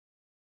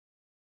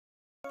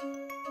Hello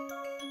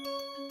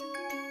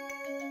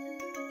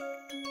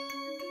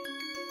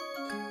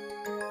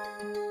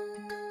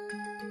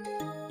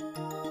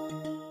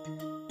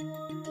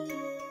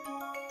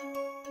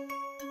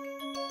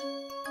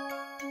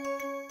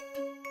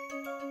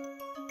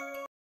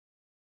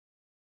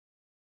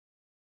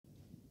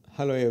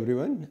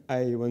everyone,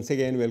 I once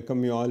again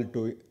welcome you all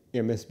to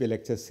MSB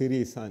lecture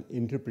series on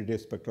interpretive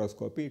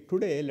spectroscopy.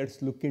 Today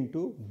let's look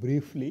into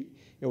briefly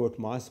about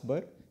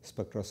Mössbauer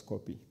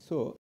spectroscopy.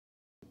 So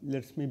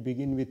let me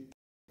begin with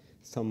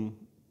some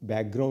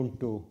background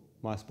to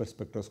Mössbauer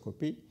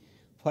spectroscopy.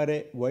 For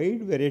a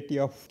wide variety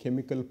of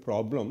chemical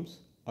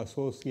problems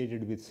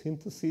associated with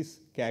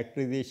synthesis,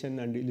 characterization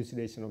and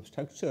elucidation of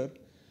structure,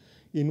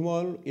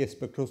 involve a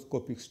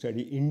spectroscopic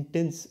study,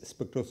 intense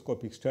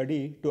spectroscopic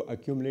study to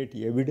accumulate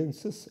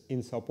evidences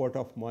in support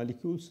of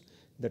molecules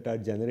that are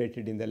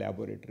generated in the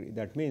laboratory.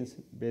 That means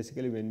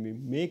basically when we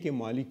make a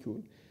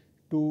molecule,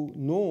 to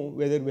know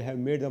whether we have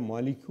made the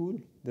molecule,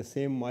 the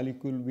same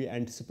molecule we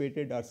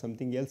anticipated or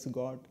something else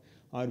got,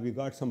 or we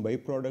got some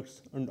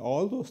byproducts, and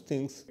all those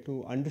things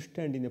to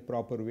understand in a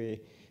proper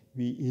way,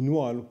 we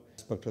involve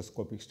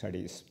spectroscopic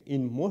studies.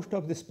 In most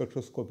of the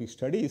spectroscopic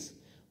studies,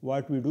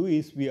 what we do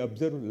is we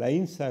observe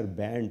lines or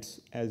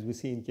bands, as we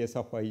see in case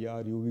of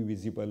IR, UV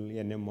visible,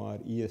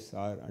 NMR,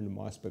 ESR and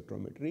mass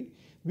spectrometry,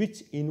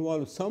 which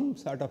involve some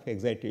sort of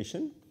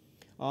excitation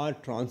or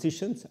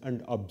transitions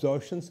and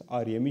absorptions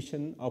or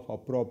emission of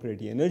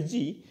appropriate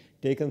energy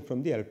taken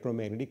from the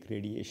electromagnetic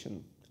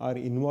radiation, or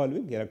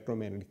involving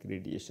electromagnetic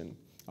radiation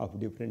of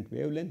different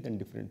wavelength and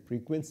different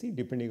frequency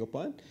depending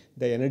upon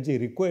the energy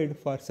required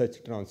for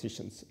such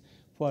transitions.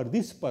 For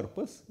this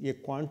purpose, a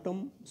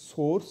quantum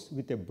source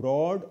with a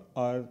broad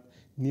or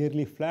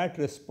nearly flat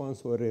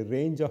response over a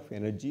range of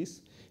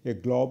energies, a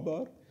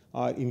globular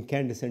or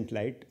incandescent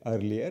light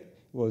earlier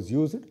was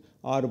used,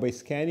 or by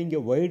scanning a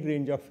wide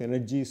range of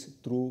energies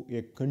through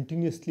a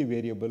continuously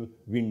variable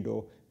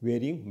window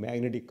varying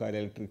magnetic or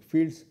electric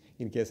fields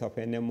in case of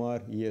NMR,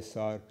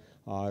 ESR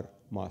or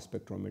mass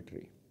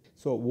spectrometry.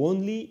 So,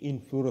 only in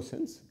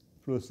fluorescence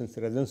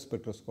resonance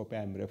spectroscopy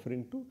I am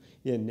referring to,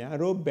 a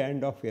narrow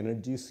band of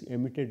energies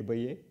emitted by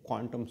a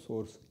quantum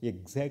source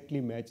exactly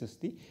matches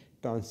the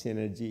transient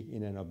energy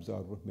in an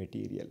observer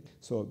material.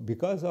 So,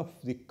 because of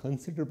the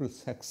considerable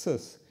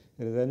success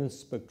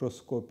resonance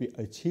spectroscopy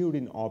achieved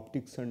in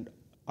optics and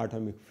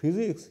atomic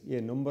physics, a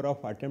number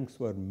of attempts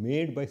were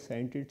made by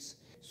scientists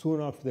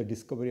soon after the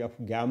discovery of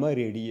gamma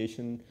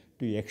radiation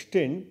to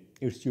extend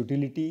its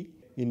utility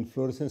in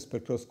fluorescence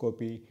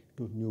spectroscopy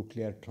to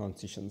nuclear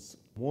transitions.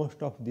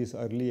 Most of these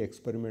early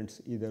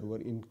experiments either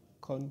were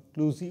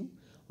inconclusive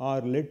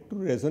or led to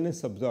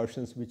resonance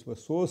absorptions which were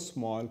so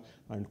small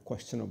and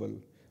questionable.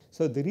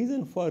 So, the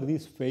reason for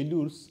these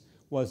failures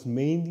was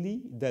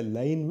mainly the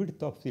line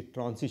width of the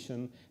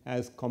transition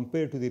as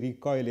compared to the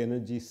recoil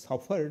energy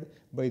suffered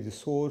by the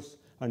source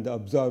and the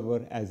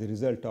observer as a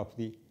result of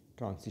the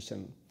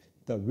transition.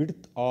 The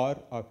width R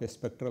of a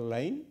spectral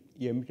line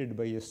emitted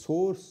by a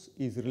source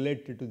is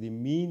related to the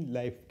mean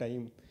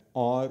lifetime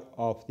R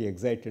of the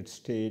excited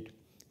state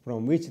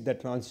from which the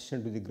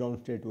transition to the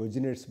ground state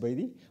originates by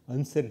the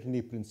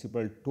uncertainty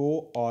principle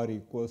tau R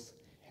equals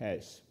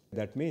hash.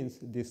 That means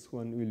this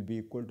one will be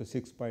equal to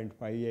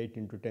 6.58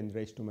 into 10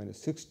 raised to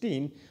minus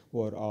 16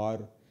 over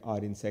R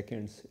in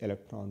seconds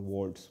electron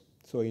volts.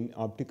 So, in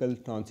optical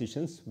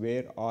transitions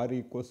where R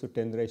equals to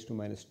 10 raised to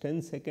minus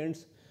 10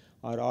 seconds,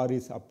 or R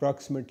is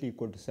approximately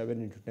equal to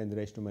 7 into 10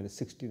 raised to minus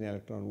 16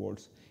 electron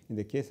volts. In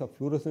the case of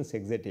fluorescence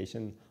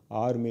excitation,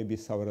 R may be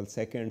several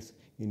seconds,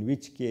 in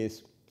which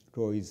case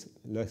tau is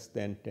less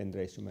than 10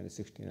 raised to minus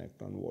 16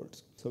 electron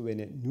volts. So, when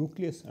a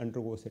nucleus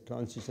undergoes a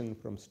transition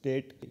from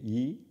state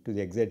E to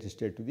the excited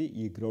state to the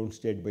E ground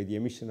state by the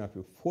emission of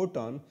a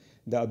photon,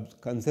 the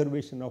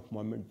conservation of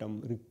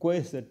momentum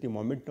requires that the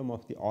momentum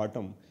of the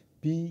atom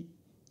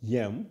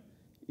Pm,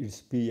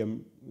 it's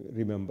Pm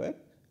remember,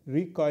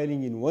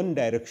 recoiling in one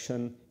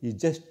direction is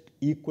just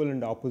equal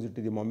and opposite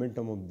to the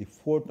momentum of the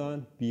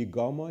photon P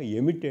gamma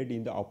emitted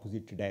in the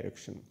opposite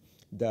direction.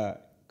 The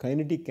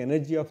kinetic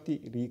energy of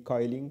the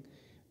recoiling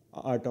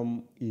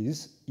atom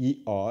is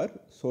Er,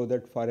 so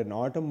that for an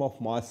atom of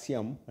mass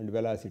m and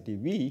velocity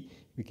v,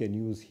 we can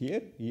use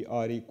here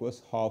Er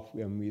equals half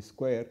mv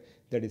square,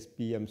 that is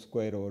Pm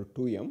square over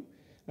 2m.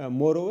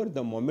 Moreover,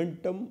 the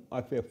momentum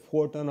of a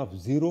photon of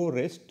zero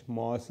rest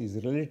mass is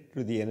related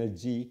to the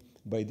energy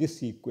by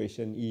this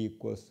equation E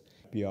equals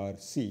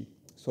PRC.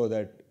 So,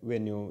 that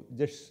when you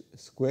just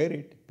square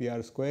it,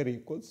 PR square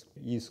equals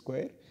E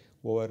square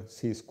over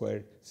C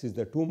squared. Since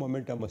the two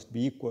momenta must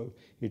be equal,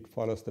 it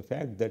follows the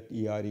fact that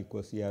ER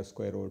equals ER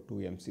square over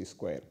 2 MC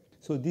square.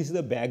 So, this is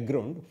the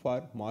background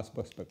for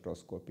Mössbauer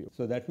spectroscopy.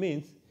 So, that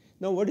means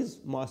now what is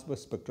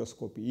Mössbauer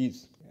spectroscopy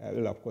is?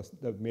 Well, of course,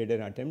 they made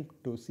an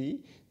attempt to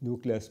see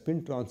nuclear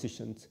spin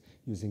transitions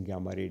using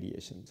gamma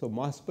radiation. So,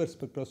 Mössbauer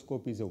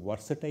spectroscopy is a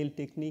versatile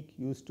technique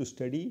used to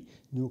study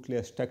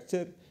nuclear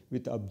structure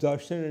with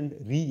absorption and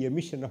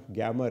re-emission of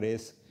gamma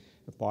rays,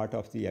 a part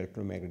of the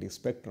electromagnetic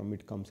spectrum.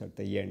 It comes at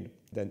the end.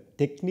 The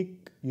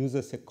technique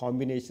uses a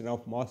combination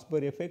of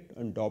Mössbauer effect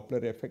and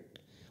Doppler effect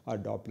or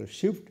Doppler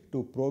shift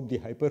to probe the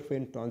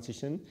hyperfine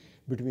transition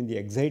between the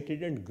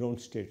excited and ground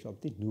states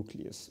of the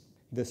nucleus.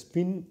 The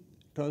spin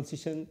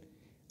transition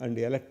and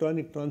the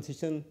electronic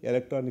transition,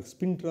 electronic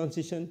spin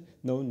transition,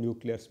 now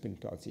nuclear spin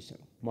transition.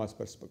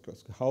 Mössbauer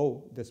spectroscopy.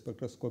 How the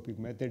spectroscopic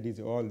method is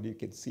all you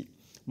can see.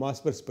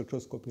 Mössbauer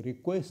spectroscopy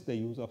requires the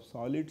use of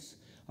solids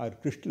or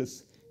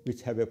crystals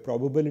which have a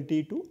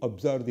probability to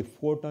absorb the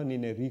photon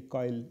in a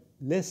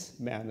recoilless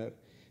manner.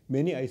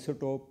 Many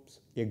isotopes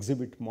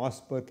exhibit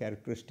Mössbauer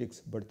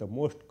characteristics, but the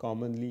most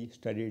commonly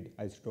studied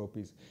isotope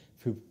is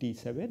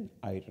 57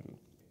 iron.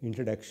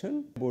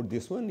 Introduction about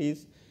this one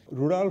is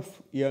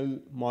Rudolf L.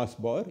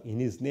 Mössbauer. In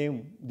his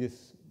name,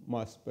 this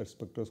Mössbauer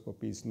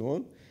spectroscopy is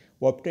known.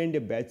 Obtained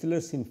a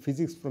bachelor's in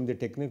physics from the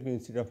Technical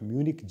Institute of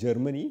Munich,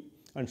 Germany,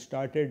 and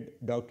started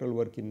doctoral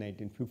work in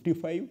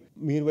 1955.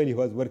 Meanwhile, he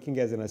was working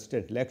as an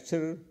assistant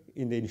lecturer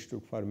in the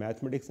Institute for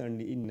Mathematics, and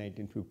in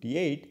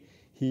 1958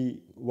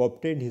 he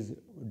obtained his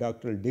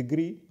doctoral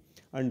degree,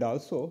 and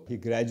also he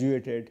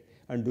graduated,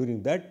 and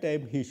during that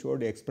time he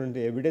showed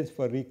experimental evidence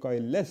for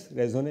recoilless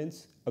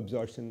resonance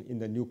absorption in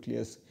the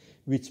nucleus,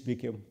 which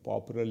became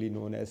popularly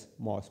known as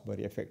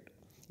Mössbauer effect.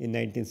 In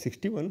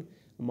 1961,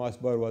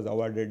 Mössbauer was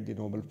awarded the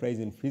Nobel Prize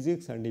in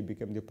Physics, and he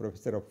became the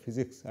professor of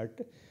physics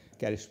at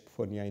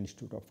California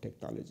Institute of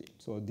Technology.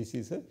 So this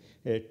is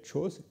it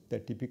shows the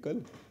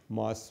typical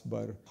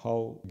Mössbauer,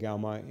 how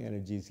gamma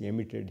energy is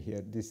emitted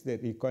here. This is the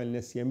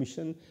recoilless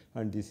emission,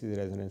 and this is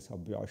resonance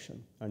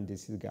absorption, and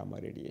this is gamma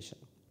radiation.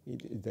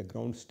 It is the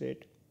ground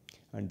state,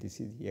 and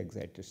this is the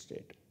excited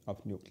state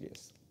of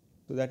nucleus.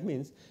 So that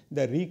means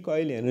the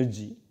recoil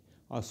energy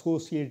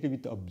associated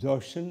with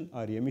absorption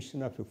or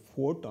emission of a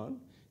photon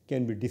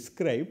can be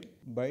described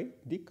by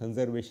the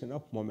conservation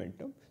of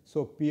momentum.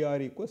 So PR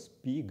equals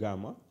P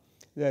gamma.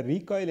 The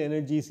recoil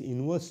energy is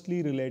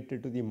inversely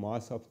related to the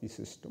mass of the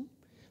system.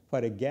 For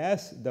a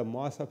gas, the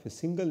mass of a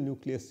single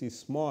nucleus is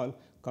small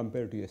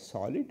compared to a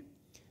solid.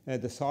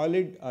 The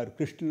solid or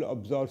crystal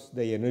absorbs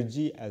the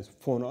energy as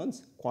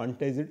phonons,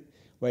 quantized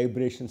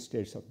vibration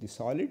states of the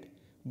solid,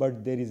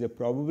 but there is a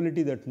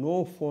probability that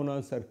no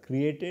phonons are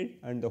created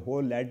and the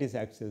whole lattice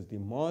acts as the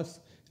mass,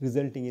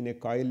 resulting in a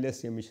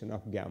coilless emission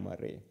of gamma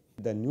ray.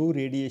 The new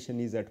radiation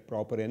is at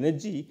proper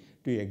energy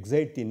to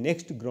excite the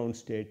next ground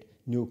state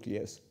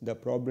nucleus. The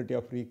probability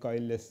of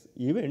recoilless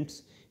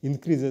events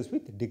increases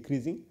with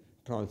decreasing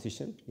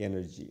transition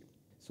energy.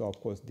 So of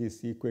course,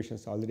 these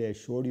equations already I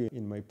showed you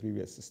in my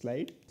previous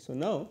slide. So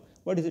now,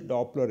 what is a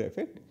Doppler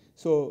effect?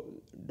 So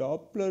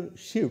Doppler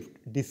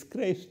shift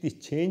describes the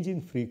change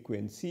in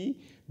frequency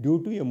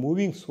due to a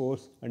moving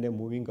source and a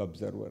moving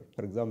observer.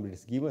 For example, it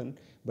is given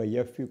by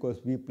F equals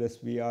V plus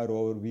VR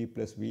over V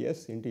plus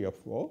Vs into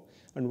Fo,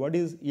 and what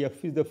is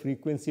F is the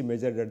frequency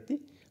measured at the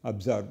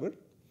observer,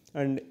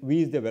 and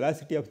V is the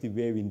velocity of the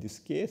wave in this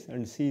case,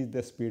 and C is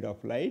the speed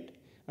of light,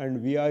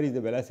 and Vr is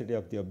the velocity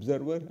of the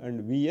observer,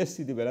 and Vs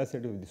is the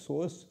velocity of the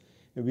source,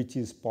 which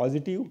is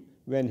positive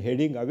when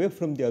heading away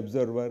from the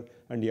observer,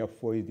 and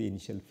Fo is the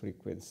initial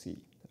frequency.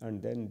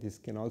 And then this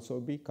can also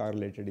be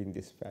correlated in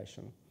this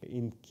fashion.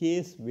 In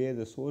case where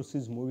the source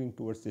is moving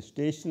towards the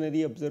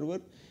stationary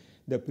observer,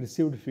 the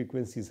perceived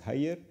frequency is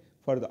higher.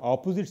 For the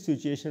opposite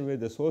situation where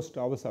the source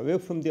travels away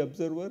from the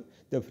observer,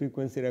 the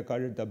frequency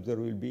recorded at the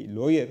observer will be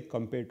lower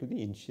compared to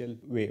the initial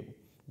wave.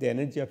 The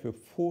energy of a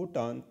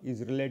photon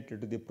is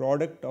related to the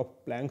product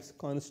of Planck's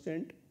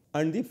constant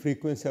and the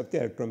frequency of the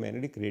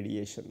electromagnetic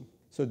radiation.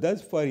 So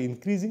thus, for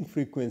increasing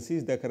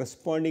frequencies, the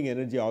corresponding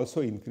energy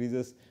also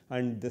increases,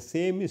 and the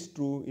same is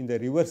true in the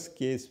reverse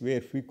case where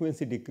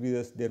frequency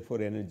decreases,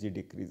 therefore energy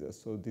decreases.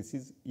 So this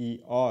is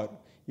ER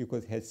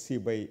equals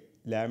hc by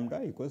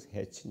lambda equals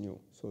h nu.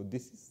 So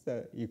this is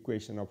the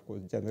equation. Of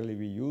course, generally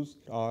we use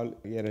all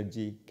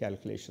energy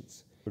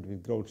calculations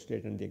between ground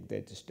state and the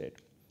excited state.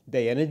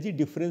 The energy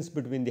difference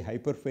between the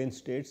hyperfine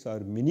states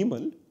are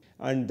minimal,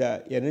 and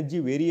the energy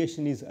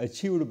variation is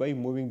achieved by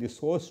moving the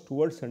source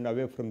towards and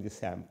away from the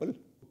sample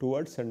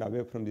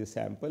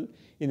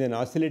in an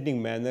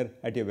oscillating manner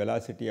at a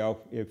velocity of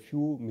a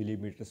few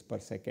millimeters per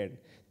second.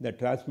 The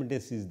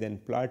transmittance is then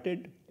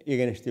plotted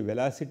against the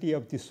velocity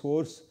of the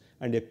source,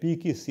 and a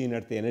peak is seen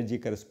at the energy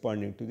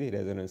corresponding to the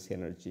resonance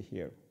energy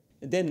here.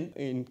 Then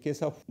in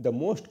case of the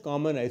most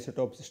common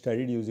isotopes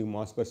studied using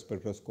Mössbauer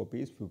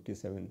spectroscopy is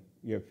 57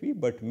 Fe,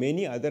 but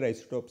many other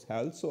isotopes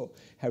also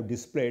have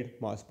displayed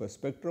Mössbauer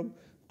spectrum.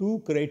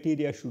 Two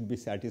criteria should be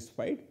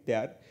satisfied. They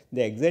are: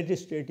 the excited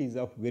state is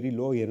of very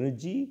low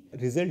energy,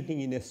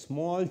 resulting in a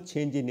small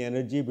change in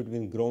energy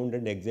between ground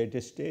and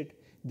excited state.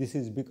 This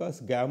is because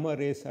gamma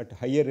rays at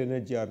higher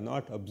energy are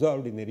not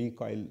absorbed in a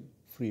recoil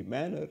free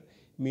manner,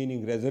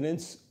 meaning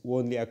resonance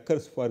only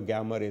occurs for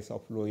gamma rays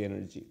of low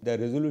energy. The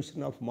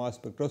resolution of mass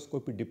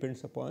spectroscopy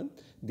depends upon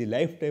the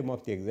lifetime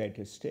of the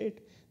excited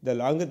state. The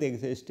longer the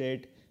excited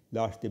state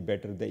lasts, the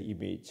better the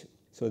image.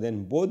 So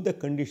then both the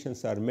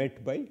conditions are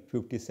met by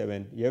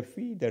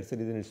 57Fe. That's the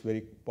reason it's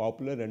very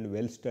popular and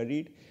well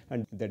studied,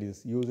 and that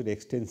is used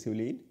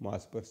extensively in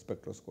Mössbauer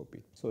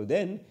spectroscopy. So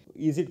then,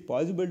 is it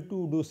possible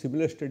to do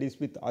similar studies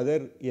with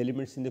other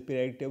elements in the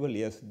periodic table?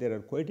 Yes, there are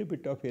quite a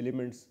bit of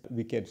elements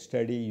we can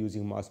study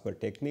using Mössbauer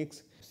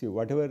techniques. See,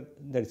 whatever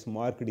that is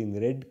marked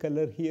in red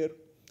color here,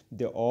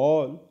 they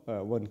all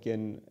one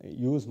can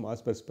use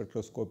Mössbauer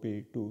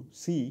spectroscopy to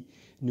see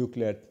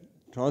nuclear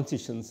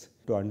transitions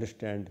to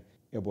understand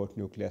about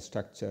nuclear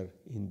structure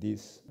in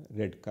these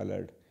red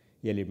colored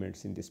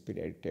elements in this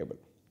periodic table.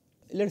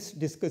 Let's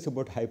discuss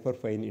about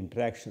hyperfine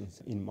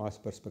interactions in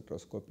Mössbauer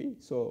spectroscopy.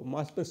 So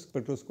Mössbauer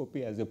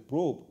spectroscopy as a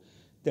probe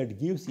that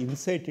gives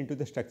insight into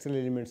the structural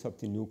elements of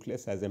the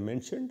nucleus, as I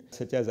mentioned,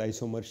 such as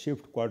isomer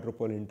shift,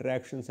 quadrupole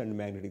interactions, and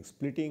magnetic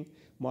splitting.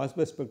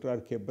 Mössbauer spectra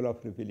are capable of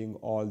revealing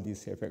all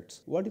these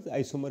effects. What is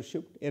isomer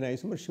shift? An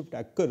isomer shift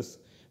occurs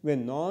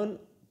when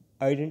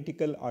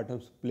non-identical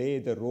atoms play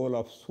the role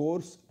of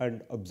source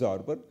and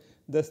absorber.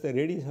 Thus, the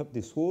radius of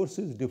the source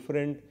is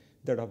different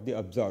that of the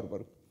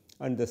absorber,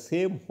 and the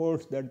same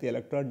holds that the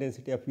electron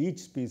density of each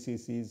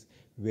species is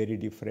very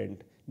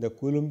different. The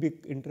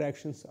Coulombic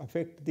interactions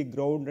affect the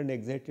ground and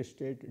excited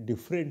state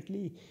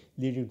differently,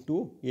 leading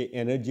to an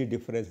energy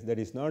difference that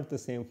is not the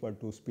same for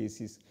two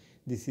species.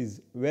 This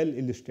is well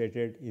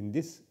illustrated in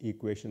this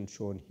equation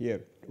shown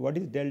here. What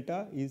is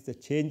delta? Is the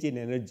change in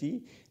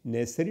energy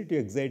necessary to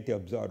excite the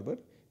absorber,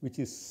 which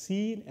is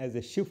seen as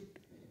a shift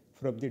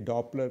from the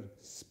Doppler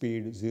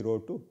speed 0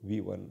 to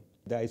V1.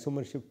 The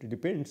isomer shift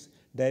depends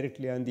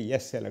directly on the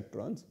s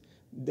electrons.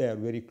 They are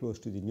very close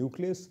to the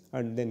nucleus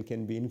and then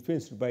can be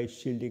influenced by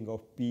shielding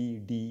of p,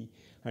 d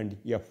and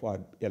fr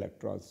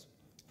electrons.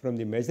 From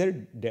the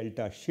measured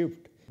delta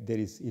shift, there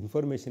is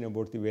information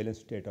about the valence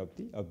state of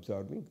the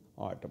absorbing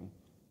atom.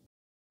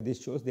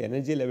 This shows the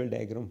energy level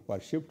diagram for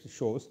shift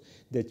shows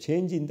the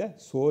change in the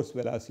source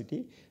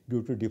velocity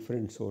due to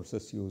different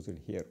sources used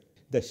here.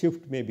 The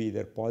shift may be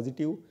either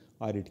positive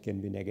or it can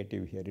be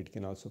negative here. It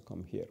can also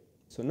come here.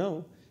 So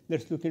now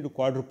let's look into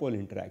quadrupole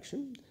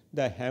interaction.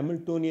 The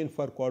Hamiltonian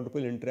for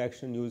quadrupole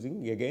interaction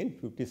using again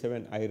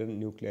 57 iron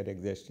nuclear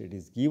excited state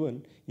is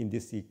given in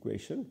this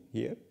equation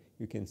here.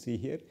 You can see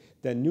here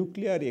the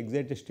nuclear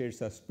excited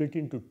states are split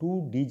into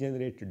two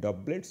degenerate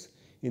doublets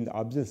in the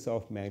absence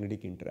of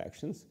magnetic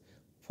interactions.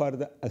 For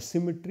the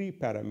asymmetry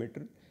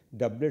parameter,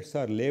 doublets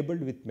are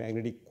labeled with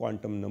magnetic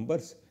quantum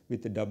numbers,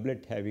 with the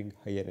doublet having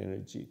higher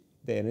energy.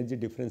 The energy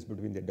difference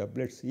between the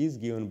doublets is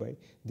given by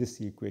this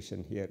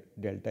equation here.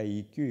 Delta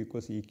EQ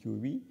equals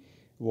EQV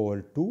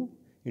over 2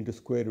 into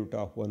square root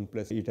of 1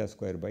 plus eta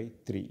square by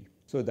 3.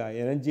 So the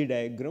energy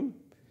diagram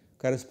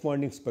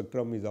corresponding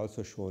spectrum is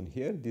also shown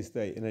here. This is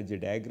the energy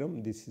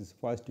diagram. This is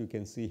first you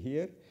can see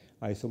here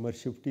isomer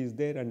shift is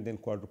there, and then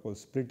quadrupole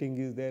splitting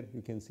is there.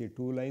 You can see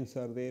two lines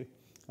are there,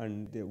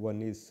 and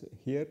one is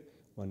here,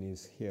 one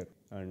is here,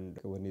 and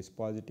one is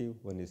positive,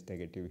 one is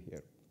negative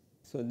here.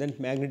 So then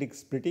magnetic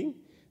splitting.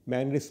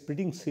 Magnetic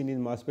splitting seen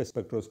in Mössbauer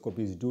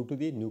spectroscopy is due to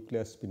the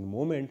nuclear spin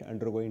moment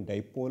undergoing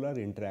dipolar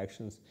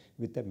interactions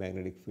with the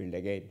magnetic field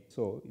again.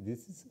 So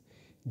this is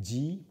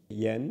G,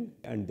 N,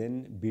 and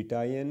then beta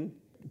N,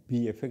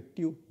 B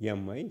effective,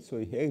 Mi. So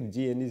here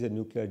Gn is a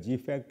nuclear G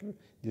factor,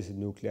 this is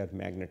nuclear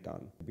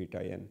magneton,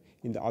 beta N.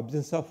 In the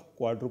absence of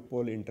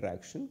quadrupole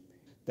interaction,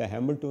 the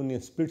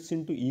Hamiltonian splits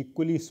into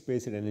equally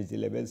spaced energy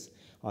levels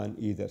on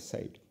either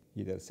side.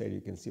 Either side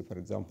you can see, for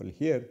example,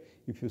 here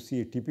if you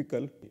see a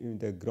typical in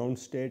the ground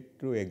state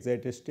to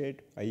excited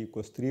state, I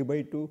equals 3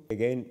 by 2.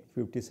 Again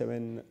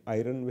 57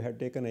 iron we have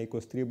taken, I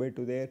equals 3 by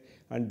 2 there,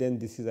 and then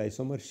this is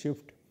isomer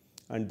shift,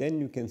 and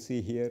then you can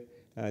see here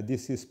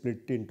this is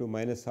split into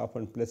minus half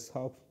and plus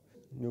half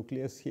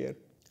nucleus here,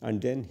 and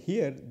then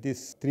here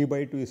this 3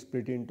 by 2 is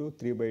split into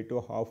 3 by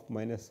 2 half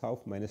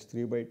minus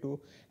 3 by 2.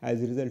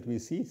 As a result, we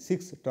see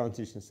 6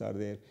 transitions are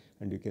there,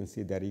 and you can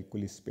see they are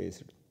equally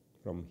spaced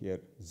from here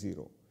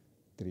 0,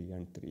 3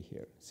 and 3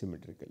 here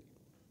symmetrically.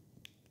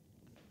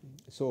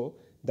 So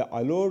the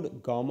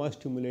allowed gamma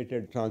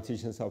stimulated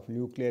transitions of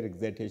nuclear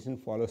excitation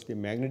follows the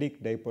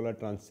magnetic dipolar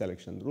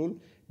transselection rule.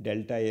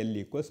 Delta L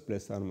equals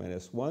plus or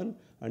minus 1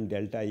 and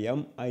delta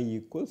Mi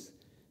equals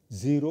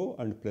 0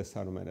 and plus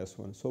or minus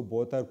 1. So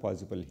both are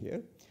possible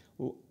here.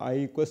 I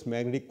equals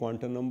magnetic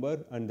quantum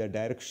number, and the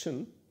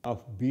direction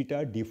of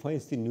beta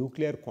defines the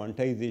nuclear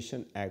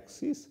quantization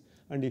axis,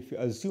 and if you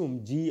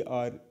assume G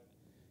are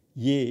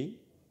A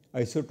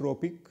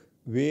isotropic,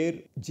 where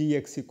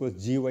Gx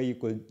equals Gy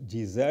equals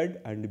Gz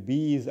and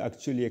B is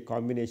actually a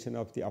combination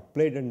of the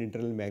applied and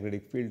internal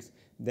magnetic fields,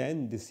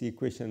 then this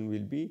equation will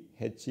be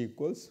H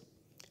equals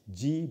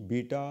G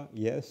beta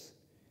S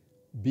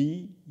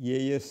B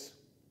As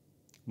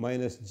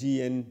minus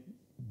Gn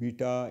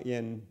beta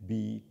N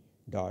B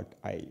dot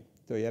I.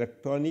 So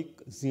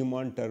electronic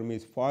Zeeman term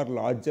is far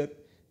larger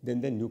than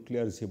the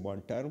nuclear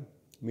Zeeman term,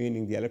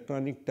 meaning the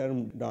electronic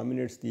term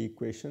dominates the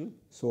equation.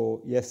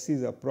 So S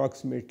is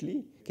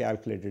approximately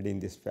calculated in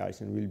this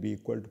fashion, will be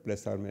equal to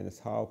plus or minus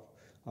half,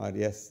 or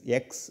S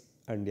x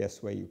and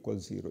Sy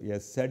equals 0.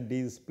 Sz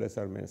is plus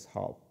or minus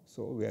half.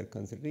 So, we are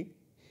considering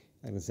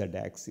an z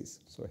axis.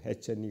 So,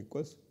 Hn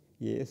equals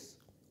As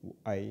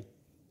I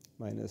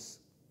minus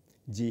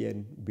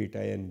Gn beta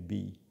n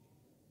b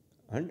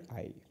and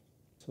I.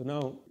 So,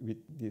 now with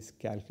these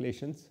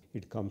calculations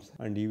it comes,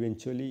 and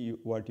eventually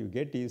what you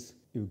get is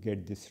you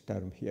get this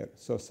term here.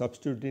 So,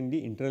 substituting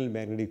the internal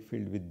magnetic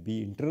field with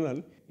B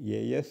internal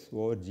As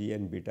over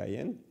Gn beta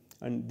n,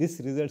 and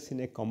this results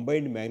in a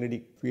combined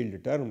magnetic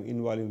field term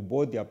involving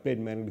both the applied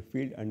magnetic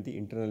field and the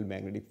internal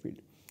magnetic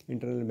field.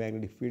 Internal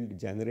magnetic field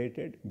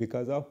generated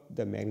because of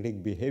the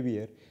magnetic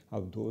behavior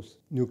of those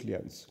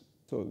nucleons.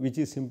 So, which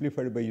is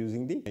simplified by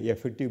using the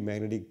effective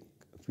magnetic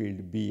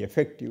field B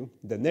effective,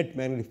 the net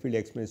magnetic field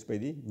experienced by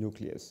the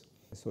nucleus.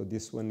 So,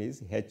 this one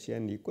is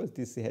Hn equals,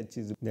 this H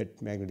is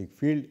net magnetic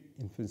field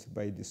influenced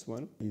by this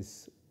one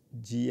is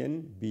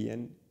Gn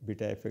Bn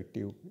beta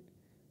effective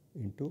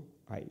into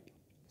I.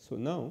 So,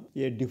 now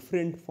a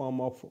different form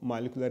of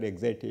molecular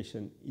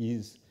excitation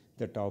is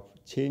that of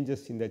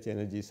changes in the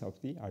energies of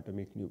the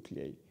atomic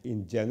nuclei.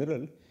 In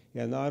general,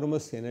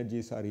 enormous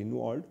energies are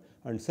involved,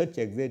 and such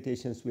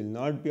excitations will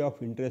not be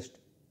of interest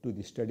to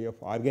the study of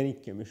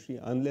organic chemistry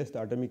unless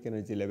the atomic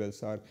energy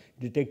levels are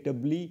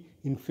detectably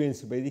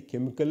influenced by the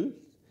chemical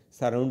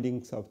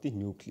surroundings of the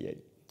nuclei.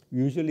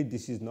 Usually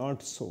this is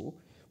not so,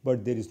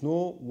 but there is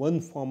no one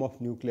form of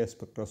nuclear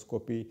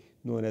spectroscopy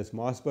known as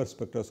Mössbauer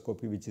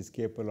spectroscopy which is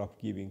capable of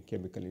giving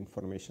chemical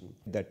information.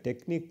 The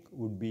technique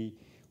would be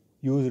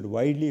used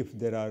widely if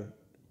there are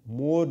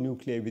more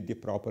nuclei with the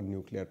proper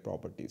nuclear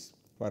properties.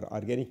 For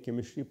organic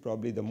chemistry,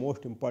 probably the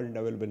most important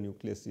available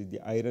nucleus is the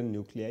iron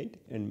nuclide.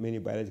 In many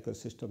biological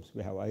systems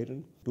we have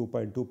iron,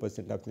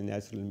 2.2% of the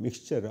natural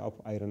mixture of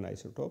iron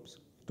isotopes.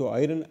 So,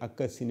 iron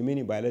occurs in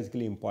many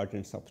biologically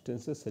important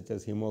substances such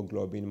as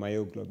hemoglobin,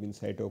 myoglobin,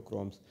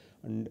 cytochromes,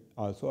 and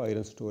also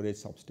iron storage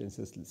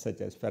substances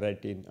such as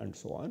ferritin and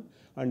so on.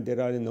 And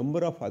there are a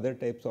number of other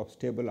types of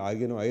stable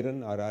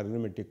organoiron or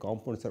organometallic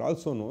compounds are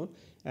also known,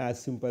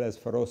 as simple as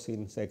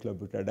ferrocene,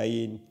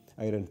 cyclobutadiene,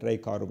 iron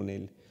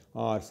tricarbonyl,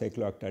 or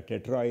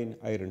cyclooctatetraene,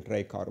 iron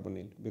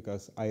tricarbonyl,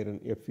 because iron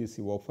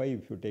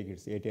FeCO5, if you take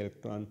its 8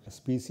 electron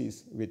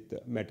species with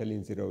metal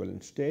in 0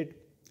 valence state,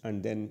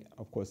 and then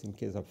of course in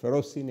case of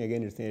ferrocene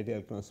again it's an 8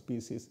 electron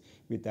species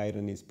with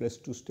iron is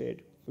 +2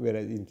 state,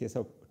 whereas in case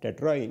of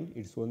tetraene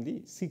it's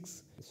only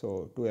 6.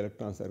 So, 2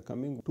 electrons are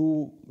coming,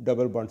 2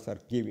 double bonds are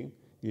giving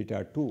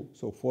eta 2,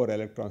 so 4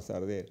 electrons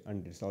are there,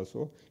 and it's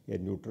also a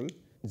neutral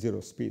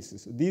 0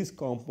 species. These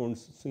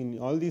compounds, so in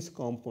all these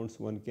compounds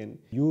one can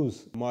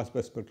use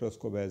Mössbauer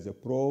spectroscope as a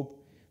probe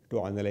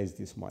to analyze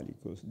these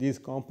molecules. These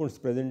compounds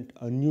present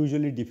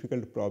unusually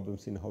difficult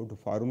problems in how to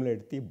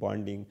formulate the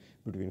bonding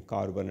between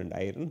carbon and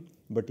iron,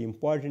 but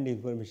important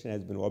information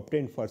has been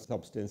obtained for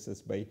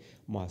substances by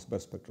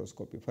Mössbauer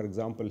spectroscopy. For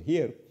example,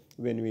 here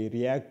when we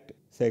react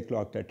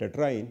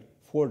cyclooctatetraene,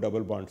 4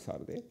 double bonds are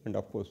there, and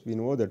of course we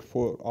know that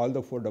all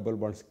the 4 double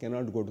bonds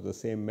cannot go to the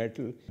same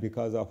metal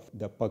because of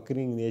the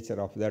puckering nature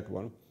of that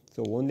one.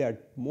 So, only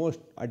at most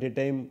at a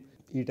time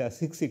eta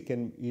 6 it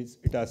can is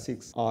eta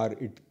 6, or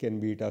it can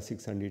be eta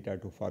 6 and eta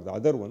 2 for the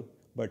other one,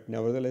 but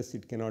nevertheless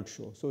it cannot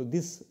show. So,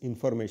 this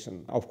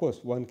information of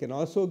course one can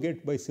also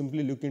get by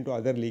simply looking to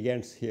other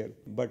ligands here,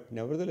 but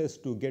nevertheless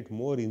to get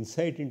more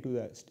insight into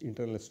the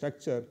internal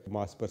structure,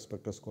 Mössbauer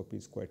spectroscopy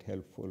is quite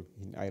helpful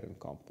in iron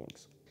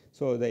compounds.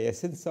 So, the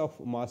essence of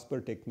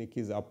Mössbauer technique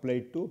is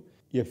applied to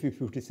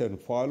Fe57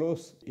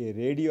 follows a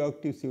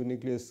radioactive sieve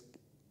nucleus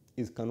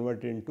is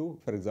converted into,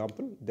 for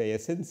example, the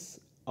essence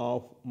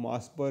of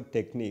Mössbauer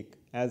technique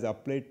as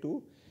applied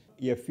to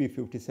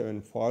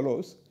Fe57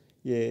 follows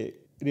a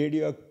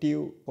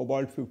radioactive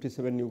cobalt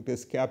 57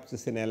 nucleus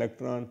captures an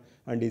electron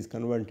and is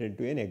converted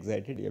to an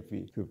excited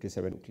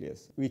Fe57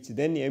 nucleus, which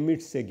then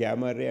emits a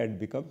gamma ray and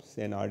becomes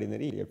an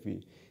ordinary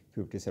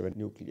Fe57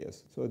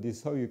 nucleus. So, this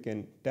is how you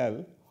can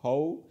tell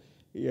how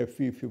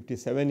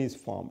Fe57 is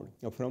formed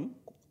from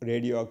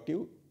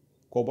radioactive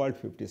cobalt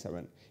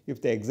 57.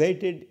 If the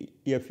excited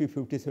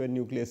Fe57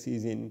 nucleus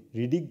is in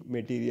Riddig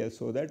material,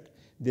 so that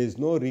there is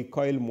no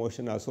recoil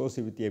motion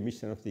associated with the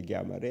emission of the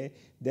gamma ray,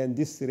 then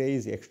this ray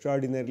is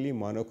extraordinarily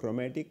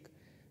monochromatic,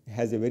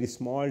 has a very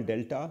small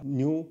delta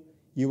nu,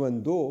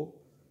 even though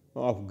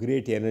of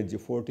great energy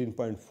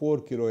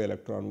 14.4 kilo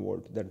electron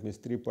volt, that means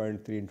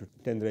 3.3 into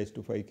 10 raised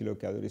to 5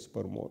 kilocalories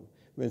per mole.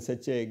 When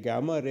such a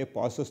gamma ray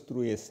passes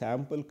through a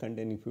sample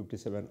containing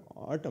 57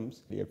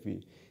 atoms,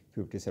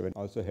 Fe57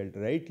 also held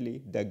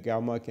rightly, the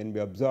gamma can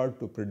be absorbed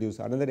to produce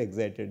another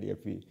excited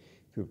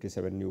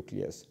Fe57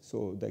 nucleus.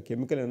 So, the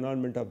chemical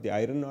environment of the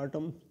iron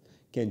atom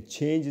can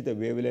change the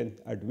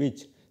wavelength at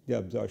which the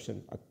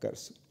absorption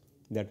occurs.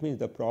 That means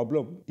the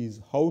problem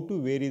is how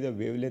to vary the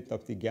wavelength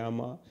of the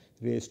gamma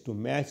rays to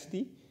match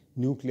the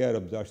nuclear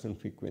absorption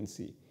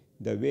frequency.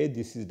 The way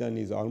this is done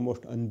is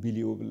almost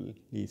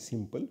unbelievably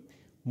simple.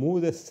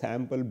 Move the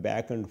sample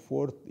back and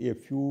forth a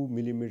few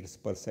millimeters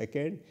per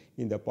second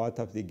in the path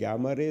of the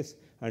gamma rays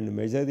and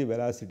measure the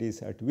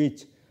velocities at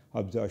which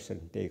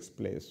absorption takes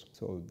place.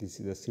 So,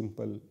 this is a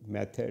simple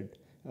method,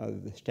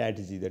 the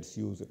strategy that is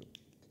used.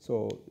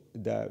 So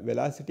the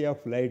velocity of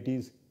light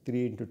is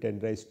 3 into 10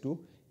 raised to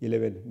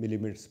 11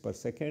 millimeters per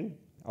second.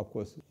 Of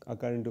course,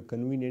 according to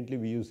conveniently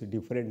we use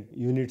different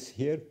units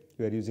here,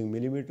 we are using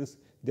millimeters.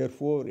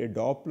 Therefore, a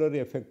Doppler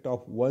effect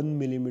of 1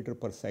 millimeter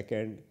per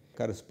second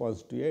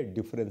corresponds to a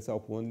difference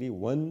of only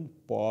 1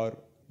 power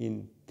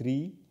in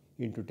 3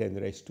 into 10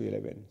 raised to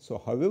 11.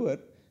 So, however,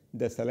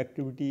 the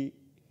selectivity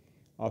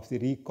of the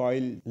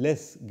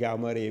recoil-less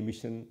gamma ray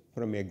emission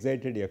from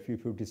excited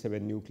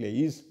Fe57 nuclei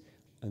is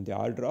on the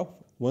order of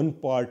 1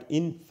 part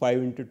in 5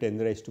 into 10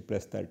 raised to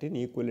plus 13,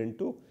 equivalent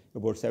to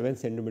about 7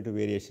 centimeter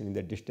variation in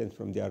the distance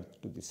from the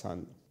earth to the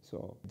sun.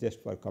 So,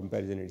 just for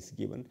comparison it is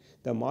given.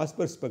 The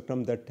Mössbauer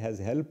spectrum that has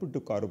helped to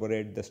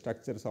corroborate the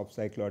structures of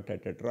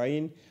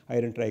cyclooctatetraene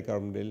iron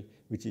tricarbonyl,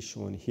 which is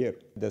shown here.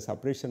 The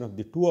separation of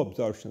the two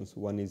absorptions,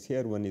 one is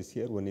here, one is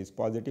here, one is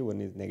positive,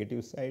 one is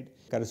negative side,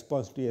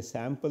 corresponds to a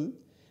sample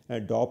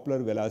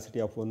Doppler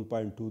velocity of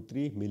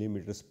 1.23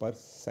 millimeters per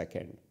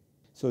second.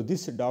 So,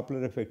 this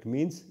Doppler effect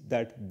means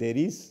that there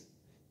is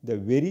the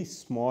very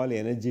small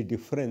energy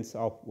difference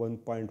of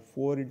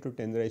 1.4 into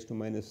 10 raised to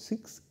minus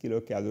 6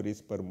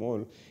 kilocalories per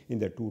mole in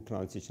the two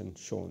transitions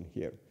shown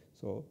here.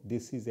 So,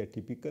 this is a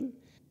typical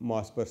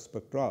Mössbauer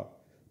spectra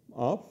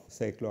of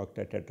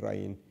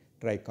cyclooctatetraene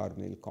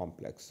tricarbonyl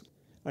complex.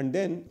 And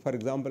then, for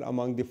example,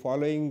 among the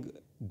following,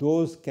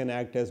 those can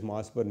act as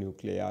Mössbauer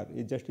nuclei.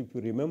 Just if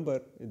you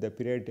remember the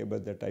periodic table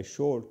that I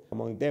showed,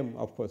 among them,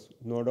 of course,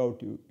 no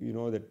doubt you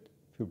know that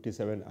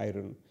 57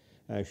 iron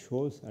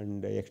shows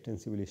and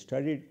extensively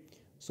studied.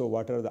 So,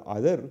 what are the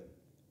other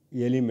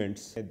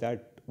elements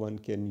that one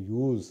can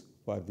use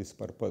for this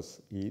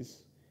purpose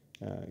is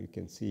you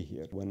can see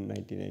here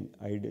 199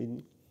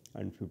 iodine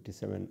and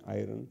 57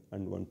 iron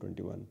and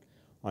 121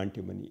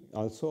 antimony.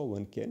 Also,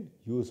 one can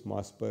use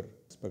Mössbauer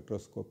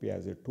spectroscopy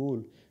as a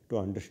tool to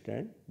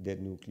understand their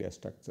nuclear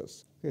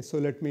structures. Okay, so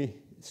let me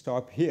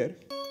stop here.